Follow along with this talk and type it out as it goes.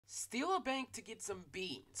Steal a bank to get some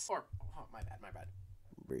beans. Or, oh, my bad.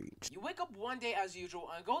 Beans. You wake up one day as usual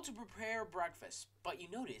and go to prepare breakfast, but you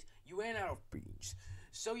notice you ran out of beans.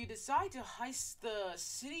 So you decide to heist the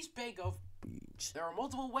city's bank of Beans. There are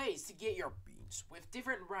multiple ways to get your beans, with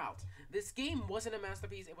different routes. This game wasn't a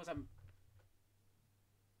masterpiece, it was a...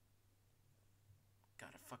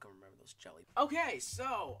 Gotta fucking remember those jelly... Okay,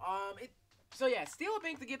 so, yeah, Steal a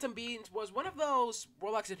Bank to Get Some Beans was one of those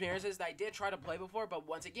Roblox experiences that I did try to play before, but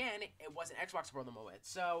once again, it wasn't Xbox support at the moment.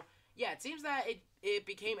 So, yeah, it seems that it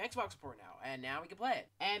became Xbox support now, and now we can play it.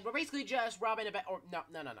 And we're basically just robbing a bank, or no,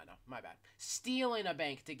 my bad. Stealing a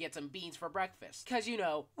bank to get some beans for breakfast. Because, you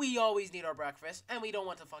know, we always need our breakfast, and we don't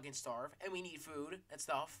want to fucking starve, and we need food and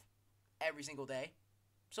stuff every single day,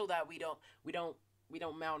 so that we don't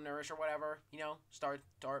malnourish or whatever, you know, starve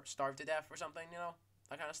to death or something, you know,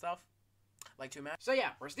 that kind of stuff. Like 2 matches. So yeah,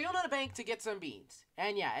 we're stealing a bank to get some beans.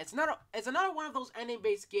 And yeah, it's another one of those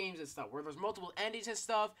ending-based games and stuff, where there's multiple endings and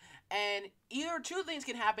stuff, and either 2 things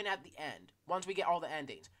can happen at the end, once we get all the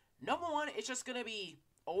endings. Number 1, it's just gonna be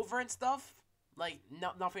over and stuff, like,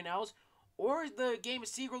 nothing else, or the game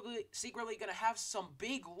is secretly gonna have some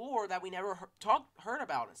big lore that we never heard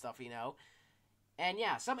about and stuff, you know? And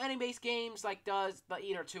yeah, some ending-based games, like, does the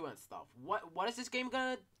either 2 and stuff. What is this game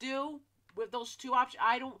gonna do with those 2 options?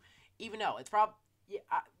 I don't even know. It's probably...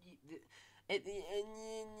 Yeah,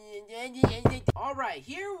 Alright,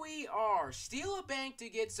 here we are. Steal a bank to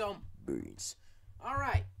get some beans.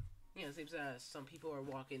 Alright. Yeah, it seems some people are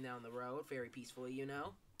walking down the road very peacefully, you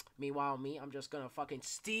know? Meanwhile, I'm just gonna fucking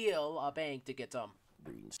steal a bank to get some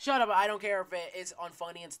beans. Shut up, I don't care if it's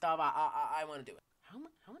unfunny and stuff. I wanna do it. How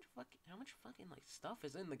much fucking, like, stuff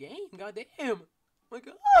is in the game? God damn. My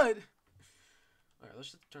god. Alright, let's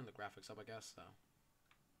just turn the graphics up, I guess, so.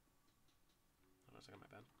 I got my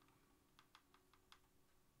bed.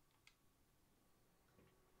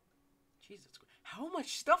 Jesus Christ. How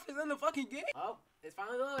much stuff is in the fucking game? Oh, it's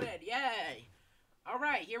finally loaded. Yay.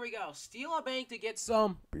 Alright, here we go. Steal a bank to get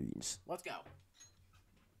some beans. Let's go.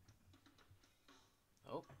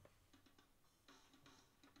 Oh.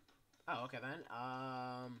 Oh, okay then.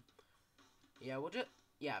 Yeah, we'll just...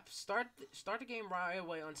 Yeah, start the game right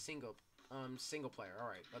away on single player.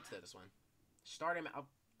 Alright, let's do this one. Start him out.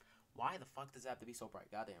 Why the fuck does it have to be so bright?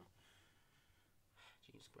 Goddamn.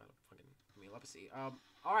 Jeez, fucking. Let me see.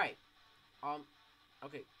 Alright.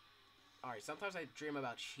 Okay. Alright, sometimes I dream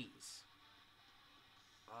about cheese.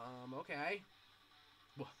 Okay.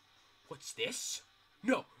 What's this?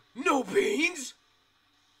 No beans?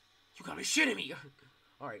 You gotta be shitting me.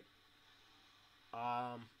 Alright.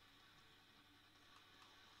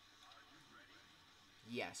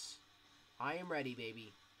 Yes. I am ready,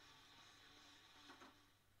 baby.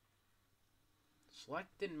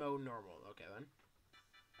 Selected mode normal. Okay, then.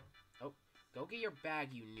 Oh, go get your bag,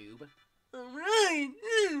 you noob. Alright!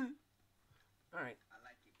 Alright.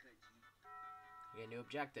 Get a new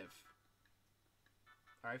objective.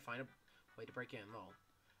 Alright, find a way to break in. Lol.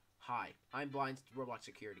 Hi, I'm blind Roblox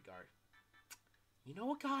security guard. You know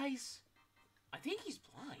what, guys? I think he's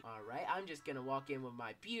blind. Alright, I'm just gonna walk in with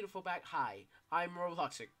my beautiful bag. Hi, I'm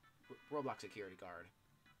Roblox security guard.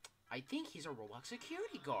 I think he's a Roblox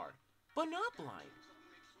security guard, but not blind.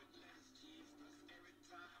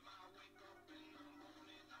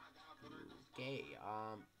 Okay,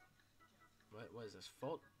 what is this?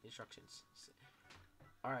 Vault instructions.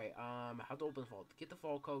 Alright, how to open the vault. Get the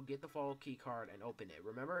vault code, get the vault key card, and open it.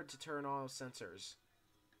 Remember to turn on sensors.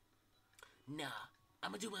 Nah,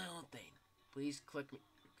 I'm gonna do my own thing. Please click me.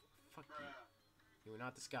 Fuck you. You are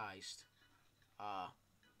not disguised.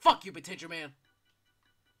 Fuck you, potential man!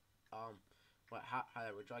 How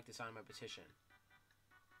would you like to sign my petition?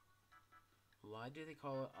 Why do they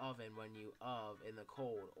call it oven when you in the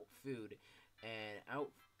cold food and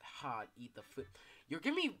out hot eat the food? You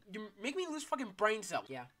make me lose fucking brain cells.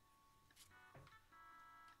 Yeah.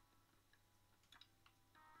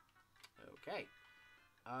 Okay.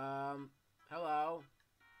 Hello.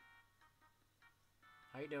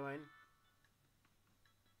 How you doing?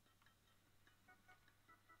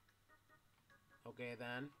 Okay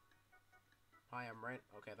then. Hi, I'm Rent.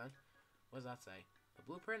 Okay then. What does that say? The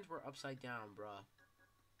blueprints were upside down, bruh.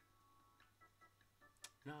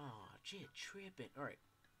 No, shit, tripping. Alright.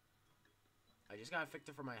 I just got a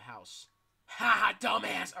Victor for my house. Ha,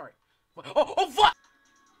 dumbass! Alright. Oh, fuck!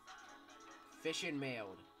 Fishing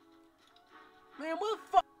mailed. Man, what the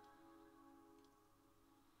fuck?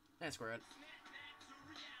 That's weird.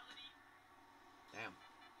 Damn.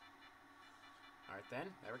 Alright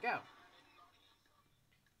then, there we go.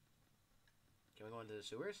 Can we go into the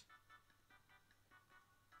sewers?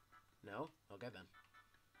 No? Okay then.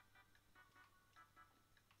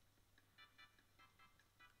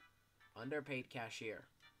 Underpaid cashier.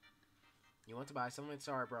 You want to buy something?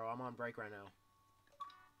 Sorry, bro. I'm on break right now.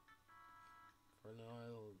 For now,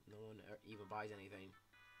 no one even buys anything.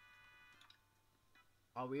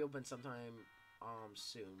 I'll reopen sometime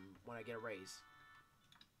soon when I get a raise.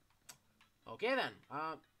 Okay then.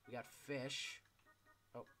 We got fish.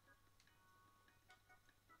 Oh.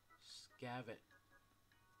 Scavet.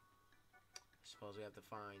 Suppose we have to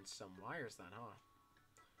find some wires then, huh?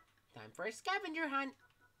 Time for a scavenger hunt.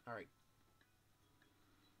 Alright.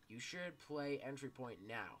 You should play entry point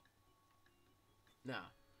now. No.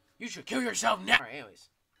 You should kill yourself now! Alright, anyways.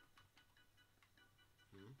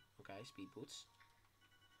 Okay, speed boots.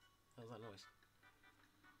 What was that noise?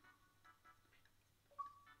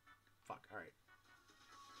 Fuck, alright.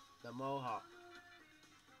 The Mohawk.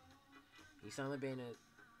 He's suddenly being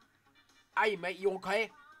a... Hey, mate, you okay?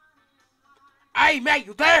 Hey, mate,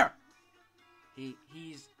 you there?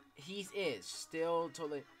 He's still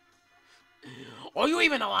totally... Are you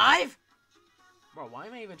even alive? Bro, why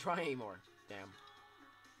am I even trying anymore? Damn.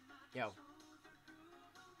 Yo.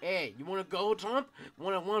 Hey, you wanna go, Trump?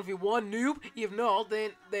 Want a 1v1 noob? If not,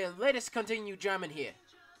 then let us continue jamming here.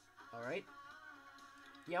 Alright.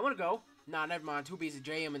 Yeah, I wanna go. Nah, never mind. Too busy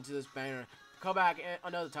jamming into this banner. Come back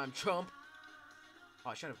another time, chump.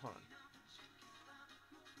 Oh, shut up. Hold on.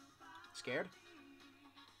 Scared?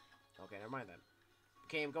 Okay, never mind then.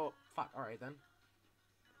 Okay, go. Fuck, alright then.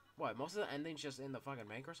 What, most of the endings just in the fucking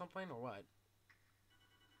bank or something, or what?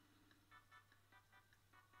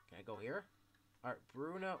 Can I go here? Alright,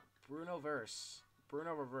 Bruno reverse.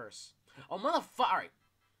 Oh, motherfucker! Alright.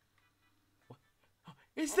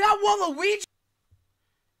 Is that Waluigi?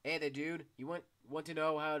 Hey there, dude. You want to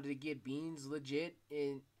know how to get beans legit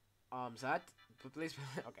in, Zat? Please,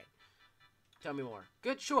 okay. Tell me more.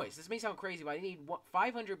 Good choice. This may sound crazy, but I need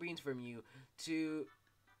 500 beans from you to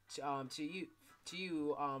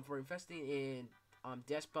for investing in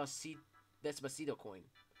Despacito coin.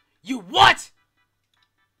 You what?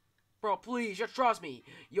 Bro, please, just trust me.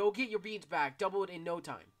 You'll get your beans back, doubled in no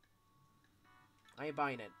time. I ain't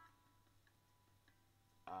buying it.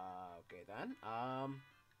 Okay then.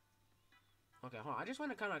 Okay, hold on. I just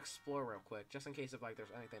want to kind of explore real quick, just in case if like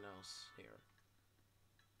there's anything else here.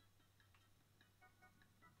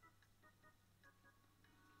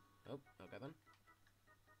 Oh, okay then.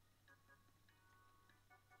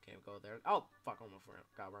 Can't go there. Oh, fuck, almost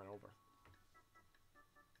got run over.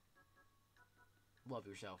 Love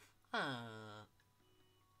yourself. Ah.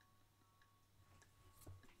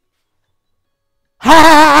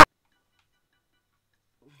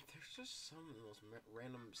 There's just some of those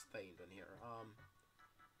random things in here.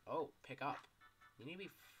 Oh, pick up. You need to be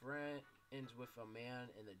friends with a man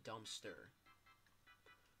in the dumpster.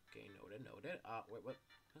 Okay, noted. Wait, what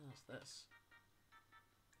is this?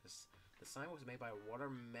 The sign was made by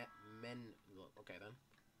watermen. Okay, then.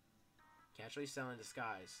 Casually selling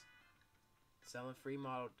disguise. Selling free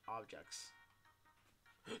modeled objects.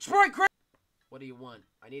 Sprite crap! What do you want?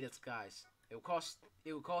 I need a disguise. It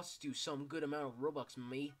will cost you some good amount of Robux,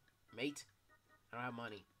 mate. I don't have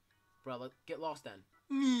money. Bro, let's get lost then.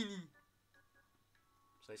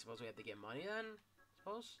 So I suppose we have to get money then?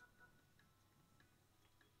 Suppose?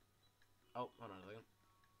 Oh, hold on a second.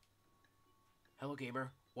 Hello,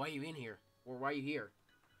 gamer. Why are you in here? Or why are you here?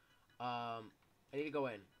 I need to go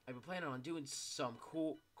in. I've been planning on doing some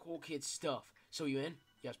cool kid stuff. So you in?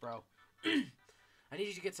 Yes, bro. I need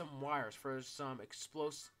you to get some wires for some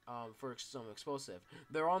explosive.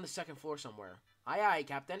 They're on the second floor somewhere. Aye, aye,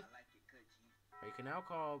 Captain. You can now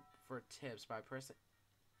call for tips by pressing.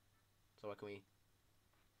 So what can we?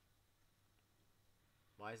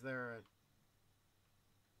 Why is there?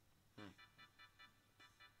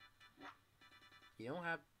 You don't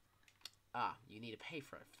have. Ah, you need to pay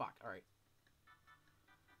for it. Fuck. All right.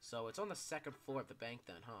 So it's on the second floor of the bank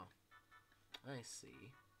then, huh? I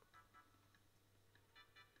see.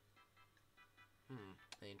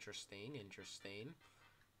 Interesting.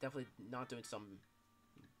 Definitely not doing some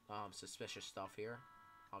suspicious stuff here.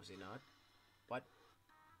 Obviously not. What?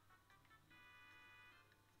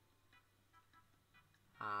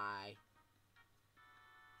 Hi.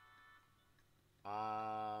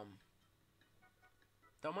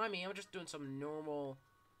 Don't mind me, I'm just doing some normal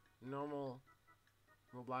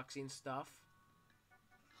Robloxian stuff.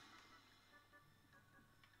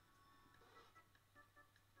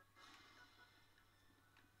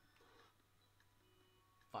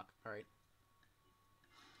 Fuck, alright.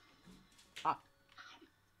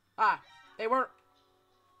 They weren't.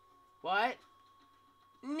 What?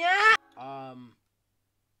 Nah!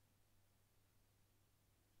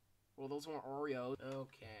 Well, those weren't Oreos.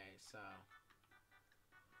 Okay, so.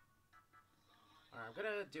 Alright, I'm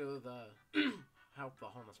gonna do the help the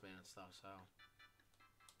homeless man and stuff, so.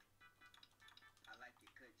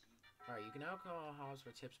 Alright, you can now call house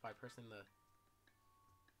for tips by pressing the...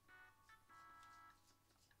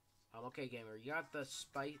 okay, gamer, you got the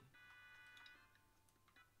spite.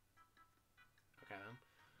 Okay,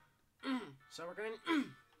 then. So we're gonna...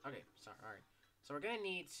 okay, sorry, alright. So we're gonna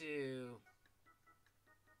need to...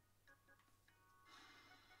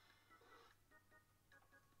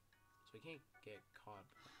 So we can't get caught.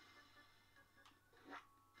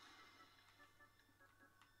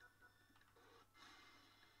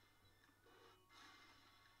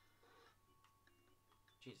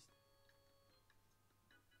 Jeez.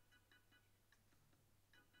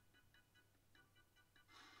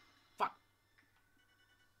 Fuck.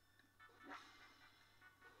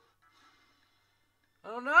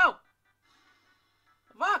 Oh no!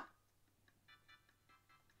 Fuck!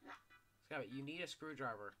 Scabby, you need a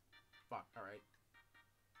screwdriver. Fuck, alright.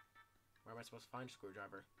 Where am I supposed to find a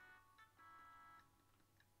screwdriver?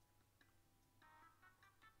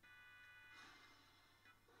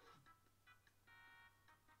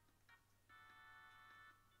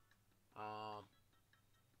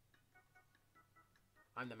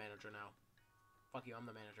 I'm the manager now. Fuck you, I'm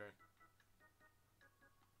the manager.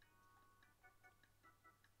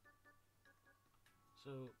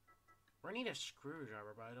 So, I need a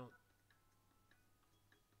screwdriver, but I don't...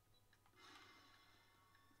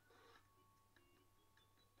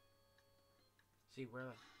 See,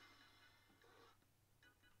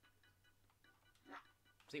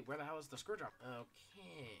 where the hell is the screwdriver?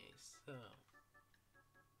 Okay, so...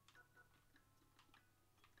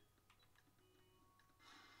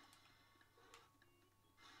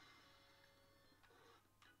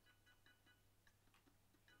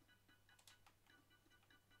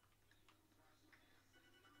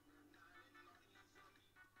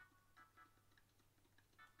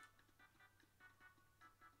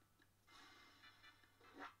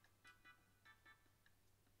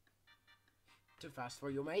 Too fast for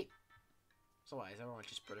you, mate. So why, is everyone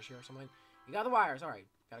just British here or something? You got the wires, alright.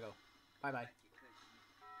 Gotta go. Bye-bye.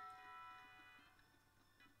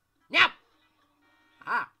 Now!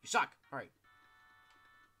 Ah, you suck. Alright.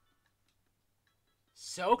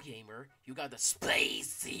 So, gamer, you got the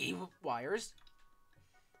spacey wires.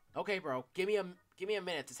 Okay, bro. Give me a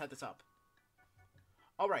minute to set this up.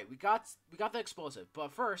 Alright, we got the explosive.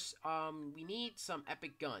 But first, we need some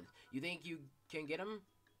epic guns. You think you can get them,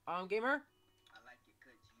 gamer?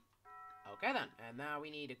 Okay then, and now we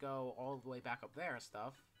need to go all the way back up there and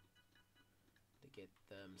stuff to get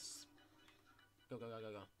them. Go, go, go,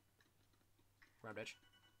 go, go. Run, bitch.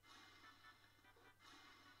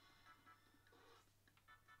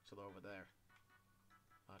 So they're over there.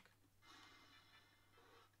 Fuck.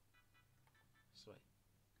 Sweet.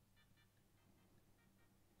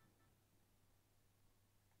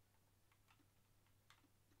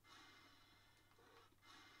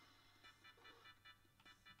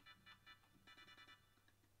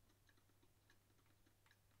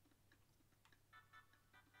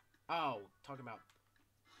 Oh, talking about...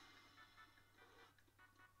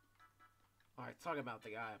 Alright, talking about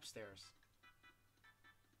the guy upstairs.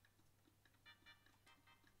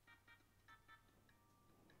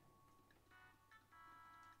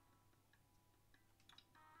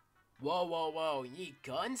 Whoa, whoa, whoa, you need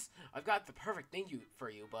guns? I've got the perfect thing for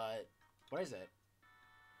you, but... What is it?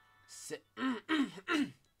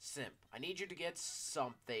 Simp. I need you to get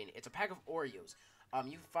something. It's a pack of Oreos.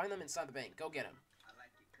 You find them inside the bank. Go get them.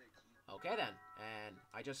 Okay then, and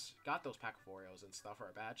I just got those pack of Oreos and stuff for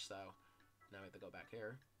a badge, so now we have to go back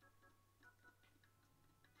here.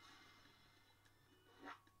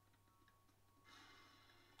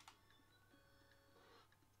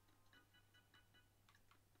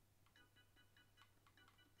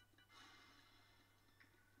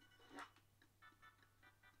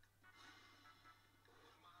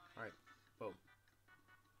 Alright, boom.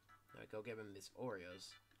 Now go give him these Oreos.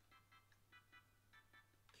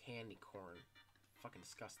 Candy corn. Fucking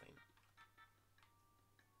disgusting.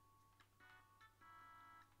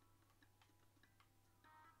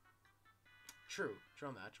 True. True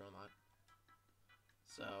on that. True on that.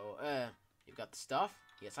 So, you've got the stuff?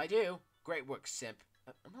 Yes, I do. Great work, simp.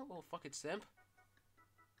 I'm not a little fucking simp.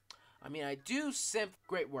 I mean, I do simp.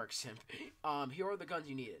 Great work, simp. Here are the guns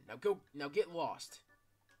you needed. Now go. Now get lost.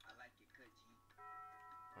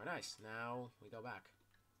 Alright, nice. Now we go back.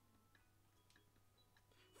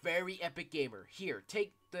 Very epic gamer. Here,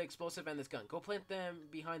 take the explosive and this gun. Go plant them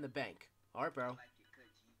behind the bank. Alright, bro.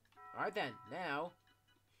 Alright then. Now,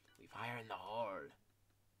 we fire in the hole.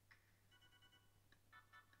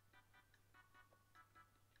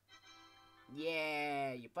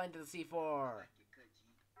 Yeah, you fell into the C4.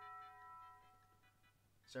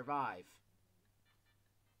 Survive.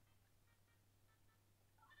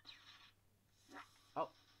 Oh.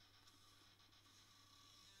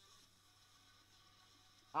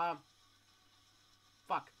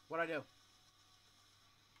 Fuck. What'd I do?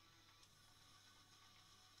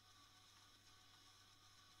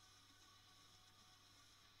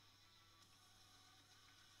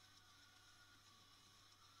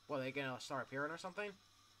 What, are they gonna start appearing or something?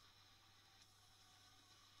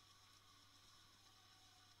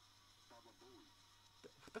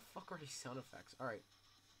 What the fuck are these sound effects? Alright.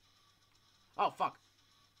 Oh, fuck.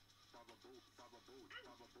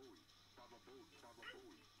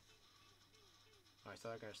 Alright, so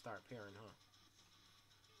they're gonna start appearing, huh?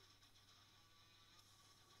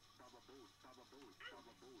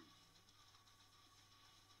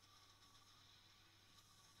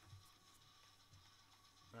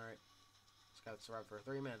 Alright. Just gotta survive for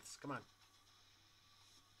 3 minutes. Come on.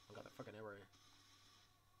 I got that fucking error here.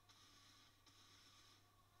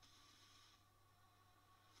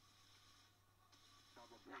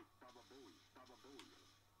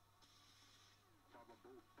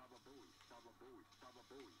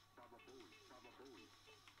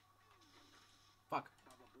 Fuck.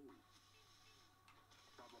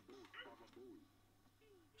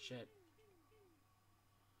 Shit.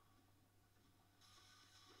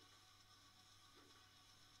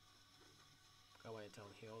 Go away until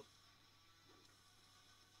I'm healed.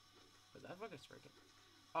 But that fucking freaking.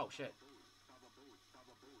 Oh shit.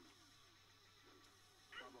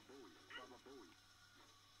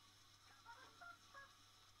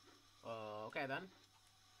 Okay then.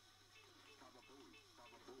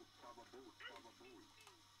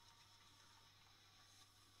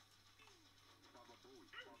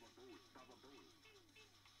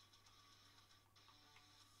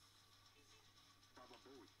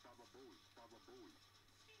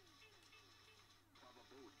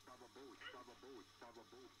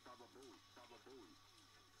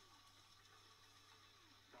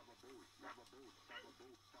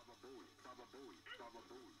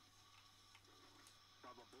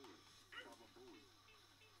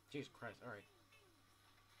 Jesus Christ, alright.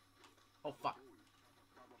 Oh fuck.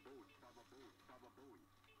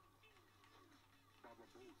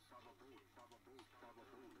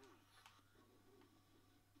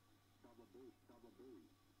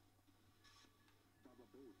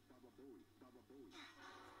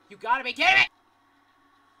 You gotta be kidding me!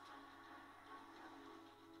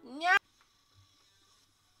 No!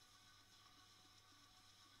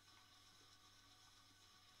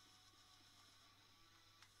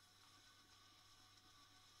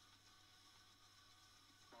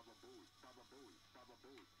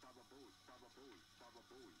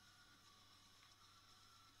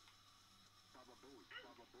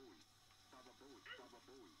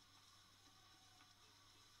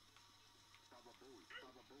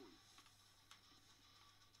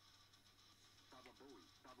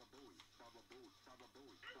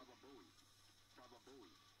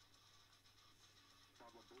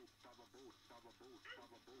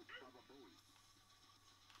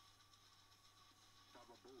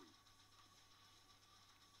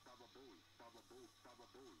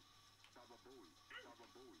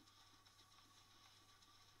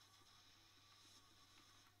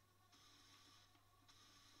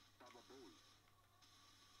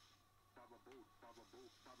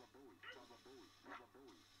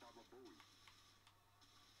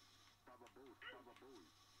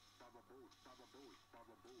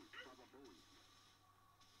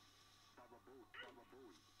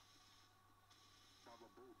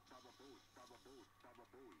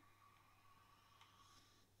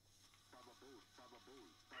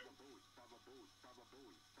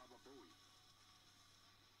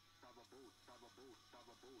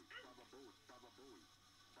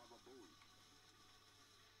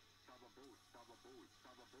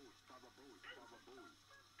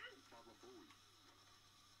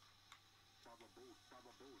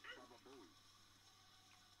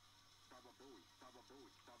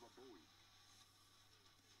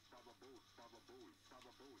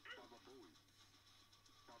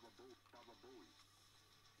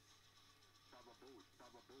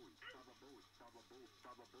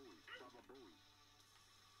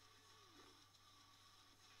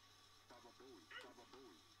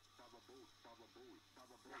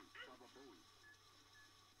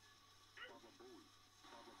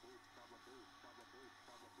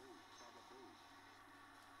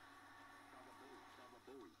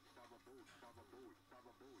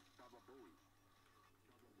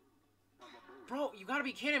 Bro, you gotta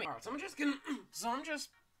be kidding me. Alright, so I'm just gonna...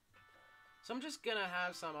 So I'm just gonna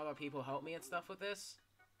have some other people help me and stuff with this.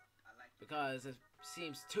 Because it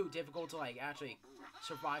seems too difficult to, like, actually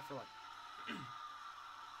survive for, like...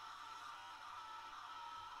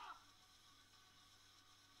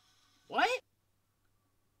 What?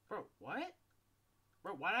 Bro, what?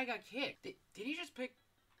 Bro, why'd I got kicked? Did he just pick...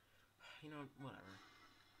 You know, whatever.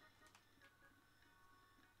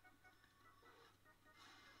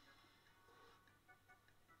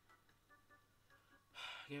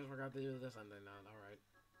 You guys forgot to do this and then alright.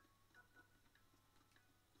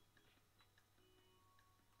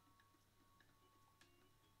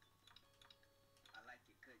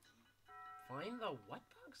 Find the what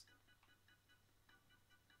bugs?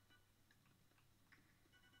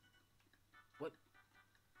 What?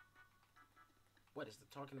 What is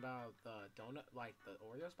it talking about the donut, like the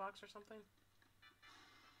Oreos box or something?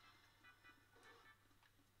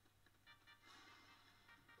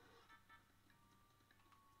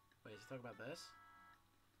 Wait, is he talking about this?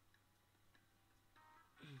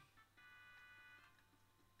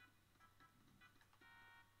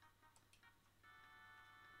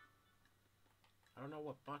 I don't know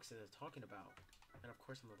what box it is talking about. And of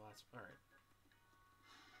course I'm the last. Alright.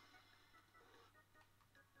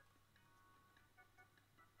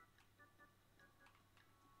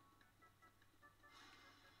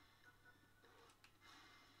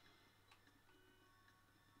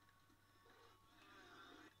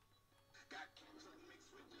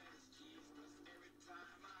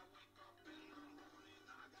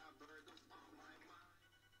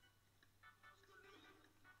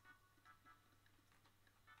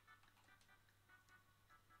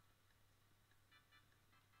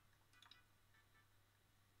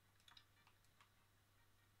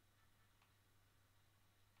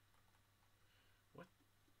 What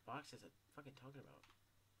box is it fucking talking about?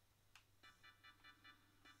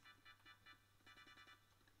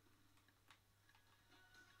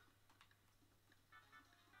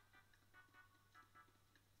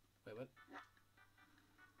 Wait, what?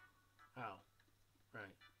 Oh. Right.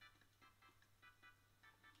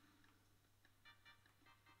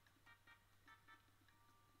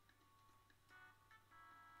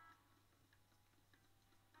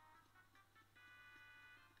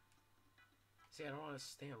 See, I don't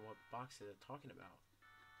understand what box is it talking about.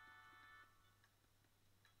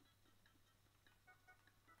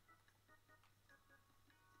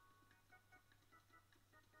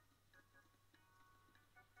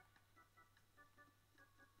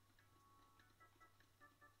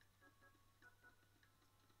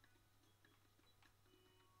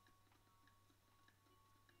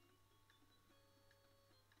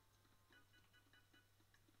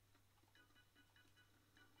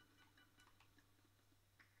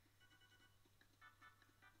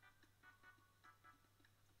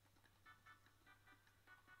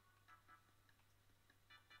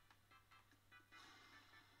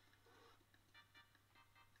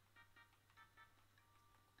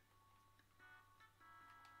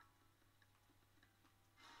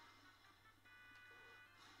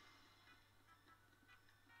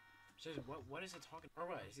 Seriously, what is it talking? Or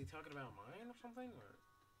what? Is he talking about mine or something? Or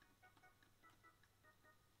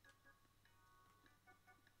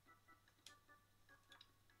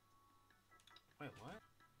wait, what?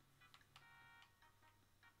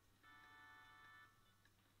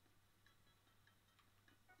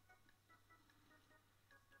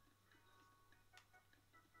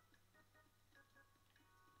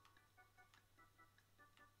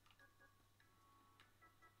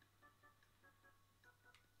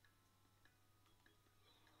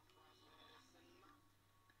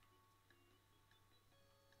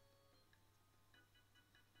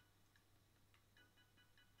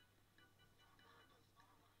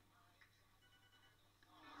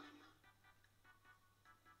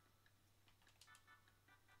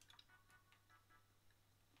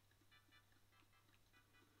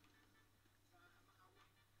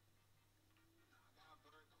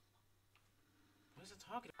 What is it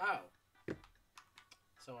talking? Oh.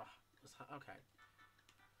 So, okay.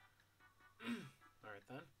 Alright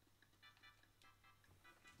then.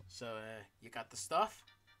 So, you got the stuff?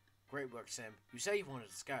 Great work, Sim. You say you wanted a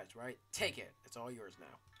disguise, right? Take it. It's all yours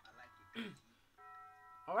now.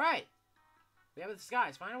 Alright. We have a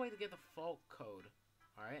disguise. Find a way to get the fault code.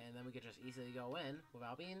 Alright, and then we can just easily go in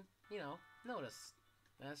without being, you know, noticed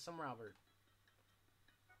as some robber.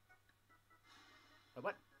 But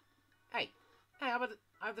what? Hey! Hey, how about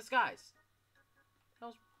I have disguise?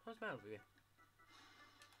 How's the matter with you?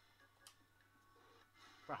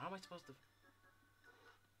 Bro, how am I supposed to...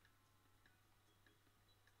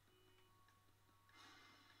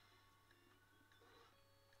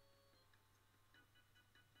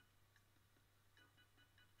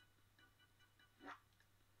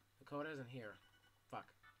 code isn't here. Fuck.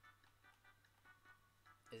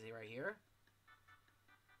 Is he right here?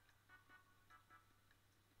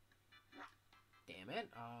 Damn it.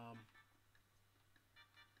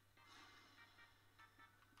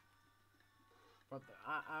 What the,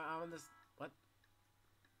 I'm on this. What?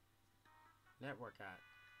 Network at?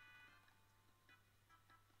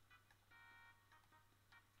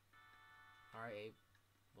 R8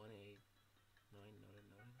 189 noted.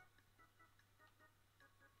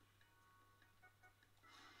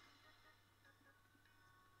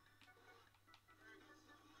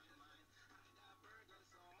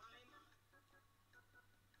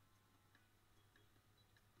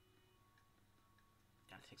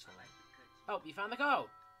 God, it takes so long. Oh, you found the code.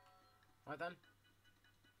 Alright then.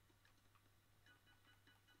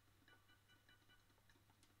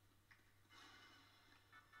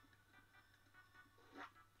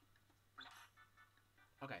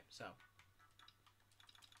 Okay, so.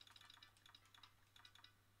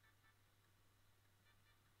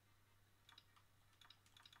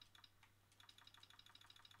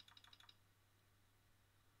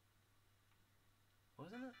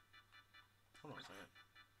 Wasn't it? Hold on a second.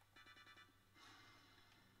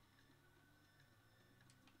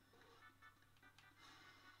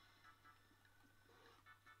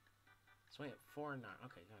 So wait, 4 and 9.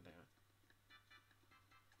 Okay, goddamn.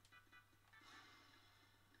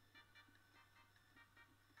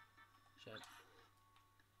 Shit.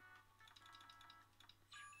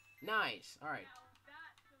 Nice! Alright.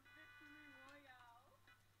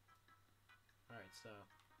 Alright, so.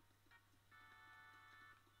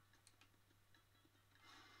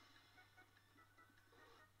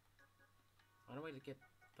 On a way to get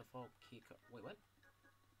the full key code. Wait, what?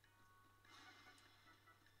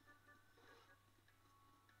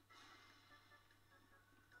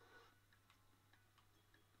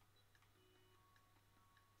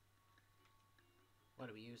 What,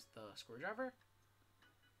 do we use the screwdriver?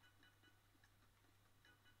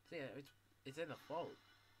 So yeah, it's in the vault.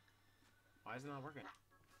 Why is it not working?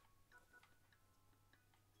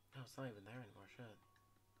 No, it's not even there anymore, shit.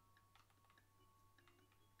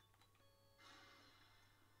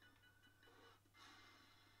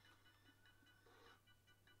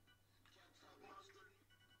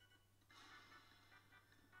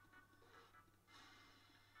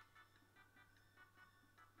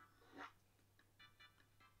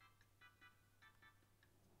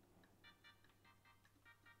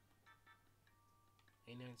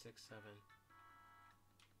 A967.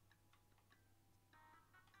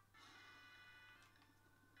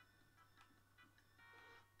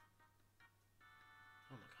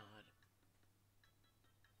 Oh my god.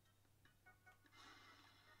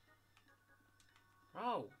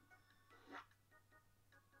 Bro!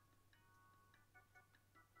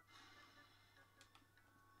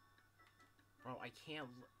 Bro, I can't.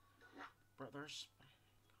 Bro, there's.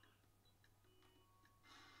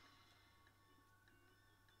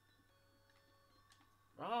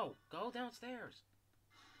 Bro, go downstairs.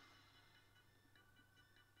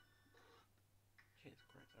 Jesus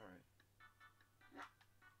Christ, alright.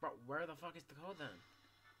 Bro, where the fuck is the code then?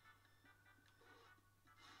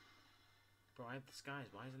 Bro, I have disguise.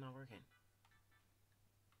 Why is it not working?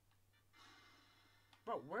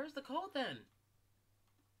 Bro, where's the code then?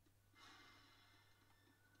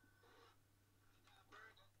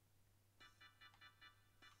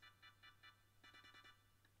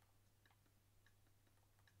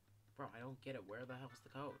 Bro, I don't get it. Where the hell's the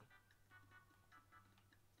code?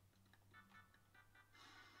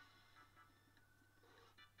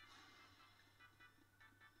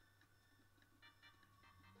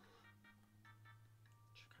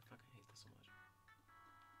 I fucking hate this so much.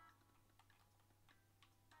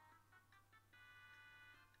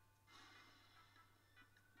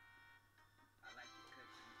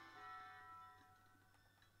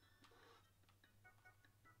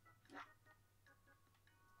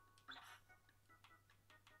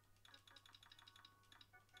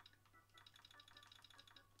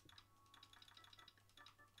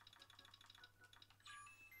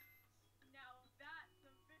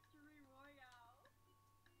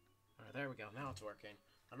 Alright, there we go. Now it's working.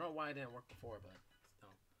 I don't know why it didn't work before, but no.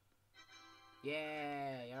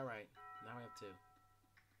 Yay! Alright. Now we have 2.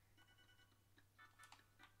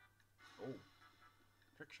 Oh.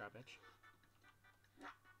 Trick shot, bitch.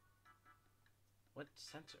 What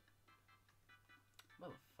sensor?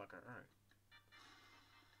 Motherfucker. Alright.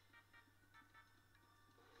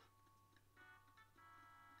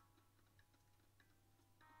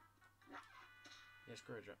 Yeah,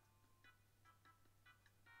 screw it.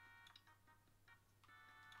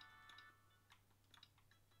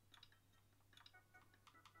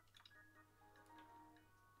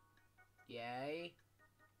 Okay.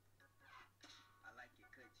 I like it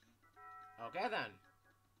good, G. Okay then.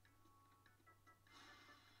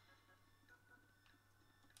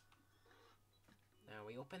 Now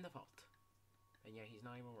we open the vault. And yeah, he's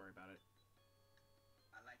not even worried about it.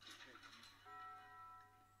 I like it good, G.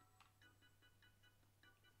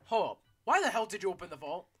 Hold up. Why the hell did you open the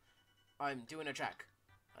vault? I'm doing a check.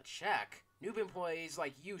 A check? Noob employees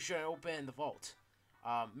like you shouldn't open the vault.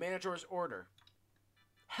 Manager's order.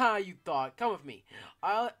 Ha, you thought. Come with me.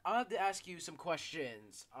 I'll have to ask you some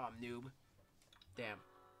questions, noob. Damn.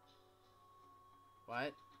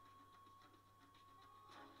 What?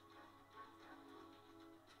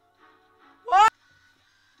 What?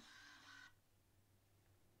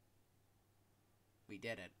 We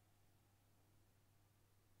did it.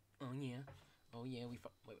 Oh yeah. Oh yeah, wait,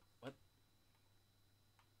 what?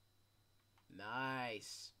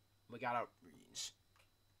 Nice. We got our greens.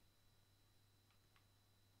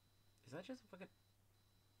 Is that just a fucking...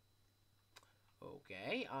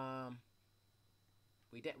 Okay,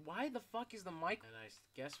 we did... Why the fuck is the mic... And I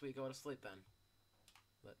guess we go to sleep then.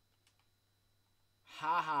 But...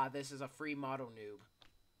 Haha, this is a free model, noob.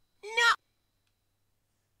 No!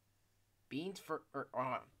 Beans for...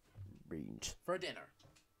 Beans. For dinner.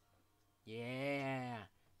 Yeah.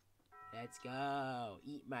 Let's go.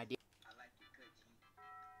 Eat my dinner. I like it good,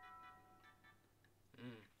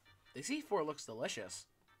 G. The C4 looks delicious.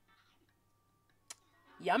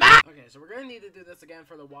 Yummy! Okay, so we're gonna need to do this again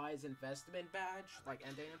for the Wise Investment badge, like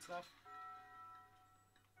ending and stuff.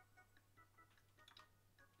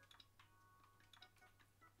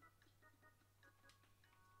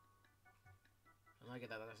 I like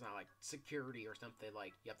it that that's not like security or something,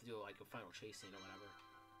 like you have to do like a final chase scene or whatever.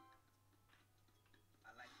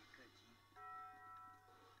 I like it good, G.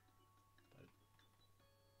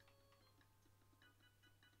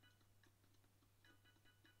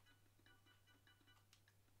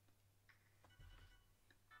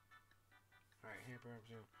 Alright,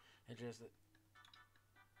 here, interested.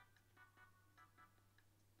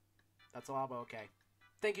 That's a lot, but okay.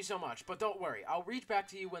 Thank you so much, but don't worry. I'll reach back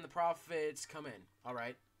to you when the profits come in,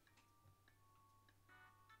 alright?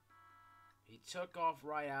 He took off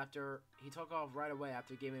right away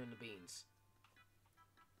after giving him the beans.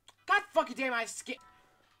 God fucking damn, I skip.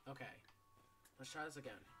 Okay. Let's try this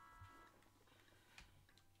again.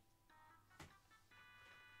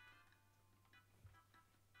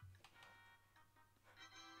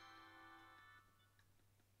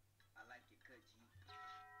 I like it good, G.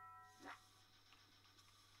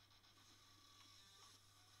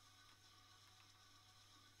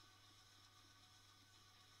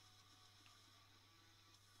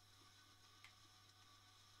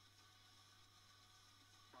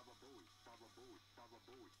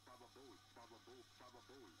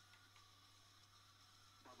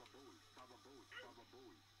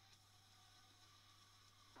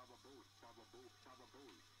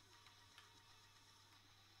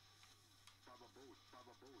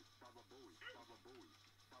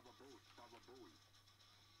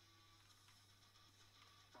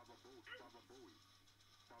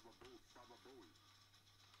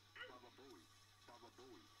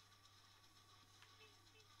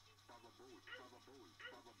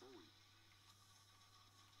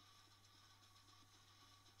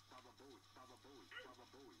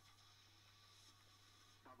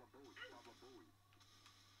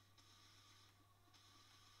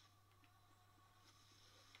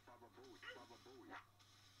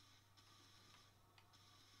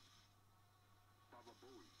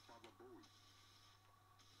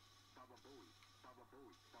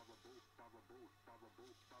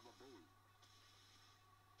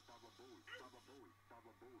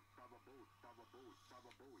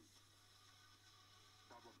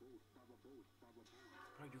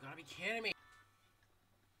 Bro, you gotta be kidding me.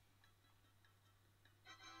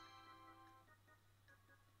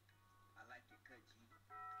 I like it good, G.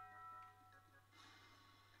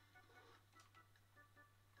 I like it good, G.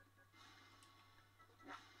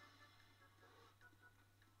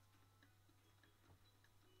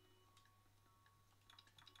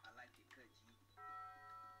 I like it good, G.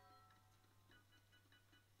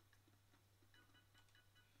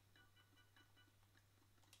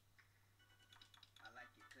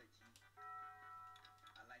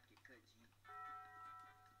 I like it good, G.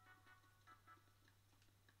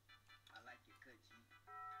 I like it good, G.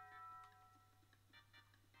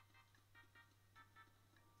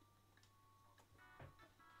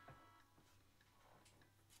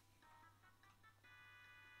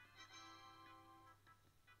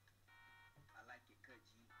 I like it good,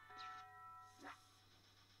 G.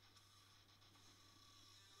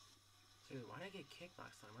 Dude, why did I get kicked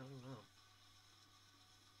last time? I don't know.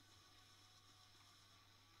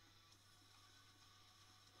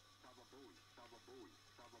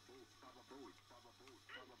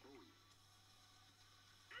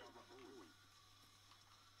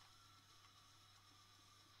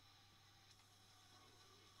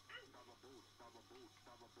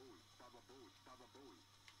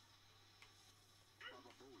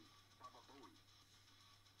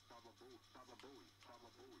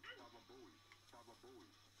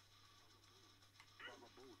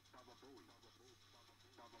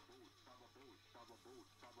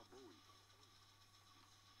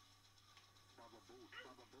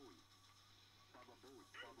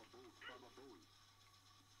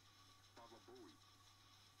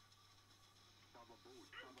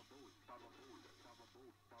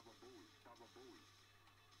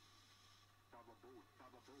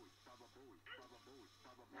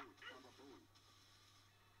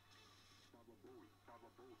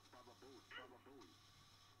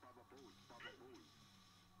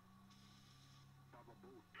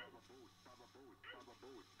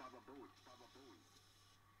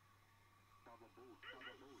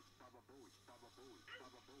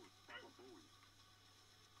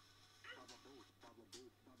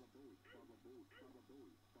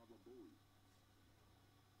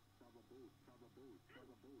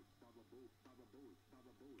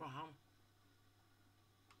 Bro,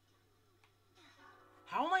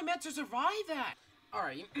 how am I meant to survive that?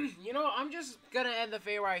 Alright, you know what, I'm just gonna end the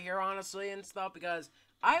video right here, honestly, and stuff, because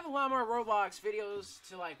I have a lot more Roblox videos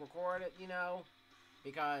to, like, record it, you know,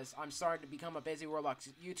 because I'm starting to become a busy Roblox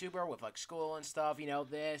YouTuber with, like, school and stuff, you know,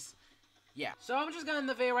 this. Yeah, so I'm just gonna end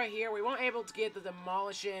the video right here. We weren't able to get the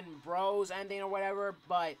Demolishing Bros ending or whatever,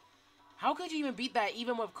 but how could you even beat that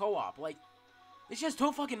even with co-op? Like, it's just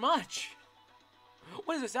too fucking much.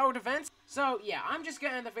 What is this, tower defense? So, yeah, I'm just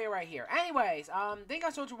gonna end the video right here. Anyways, thank you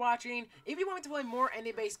guys so much for watching. If you want me to play more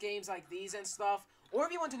ending-based games like these and stuff, or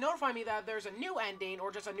if you want to notify me that there's a new ending or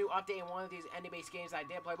just a new update in one of these ending-based games that I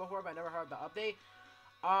did play before, but I never heard the update,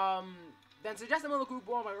 then suggest them in the group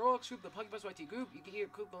below my Roblox group, the PuggyPugsonYT group. You can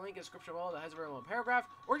click the link in the description below that has a very long paragraph,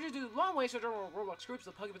 or just do the long way search on Roblox groups,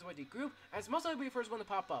 the PuggyPugsonYT group, and it's most likely be the first one to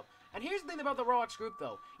pop up. And here's the thing about the Roblox group,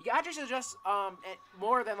 though. You can actually suggest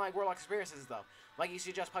more than like Roblox experiences and stuff. Like you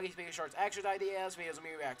suggest Puggy Speaking Shorts extras ideas, videos of me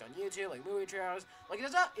react on YouTube, like movie trailers. Like it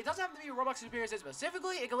doesn't have to be Roblox experiences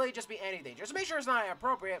specifically. It can literally just be anything. Just make sure it's not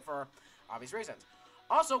inappropriate for obvious reasons.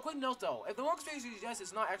 Also, quick note though, if the Roblox experience you suggest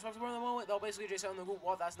is not Xbox support at the moment, they'll basically just say on the group,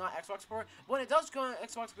 well, that's not Xbox support. When it does go on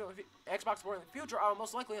Xbox support in the future, I'll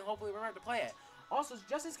most likely and hopefully remember to play it. Also,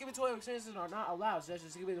 suggested Skibidi Toilet experiences are not allowed.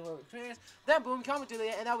 Suggested Skibidi Toilet experience, then boom, comment to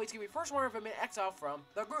it, and that way it's gonna be first one if I'm in exile from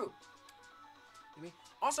the group.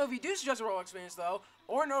 Also, if you do suggest a Roblox experience though,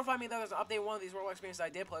 or notify me that there's an update on one of these Roblox experiences I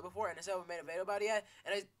did play before, and I still haven't made a video about it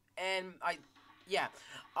yet,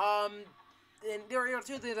 and there are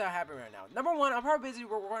two things that are happening right now. Number one, I'm probably busy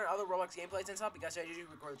recording other Roblox gameplays and stuff because I usually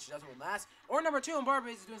record which doesn't last. Or number two, I'm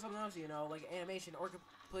probably busy doing something else, you know, like animation or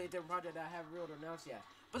completely different project that I haven't really announced yet.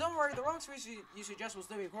 But don't worry, the Roblox videos you suggest will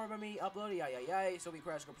still be recorded by me, uploaded, so be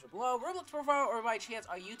crash description below, Roblox profile, or by chance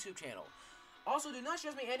a YouTube channel. Also, do not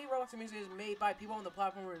suggest me any Roblox music made by people on the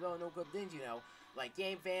platform who don't know good things, you know, like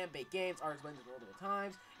Game Fan, Big Games, are explained multiple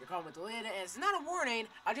times. Your comment deleted, and it's not a warning.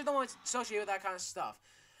 I just don't want to associate with that kind of stuff.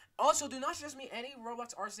 Also, do not suggest me any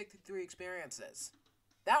Roblox R63 experiences.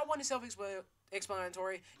 That one is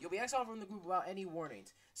self-explanatory. You'll be exiled from the group without any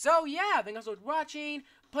warnings. So, yeah, thank you so much for watching.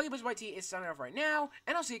 PuggyPugsonYT is signing off right now,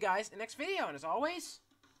 and I'll see you guys in the next video. And as always,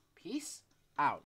 peace out.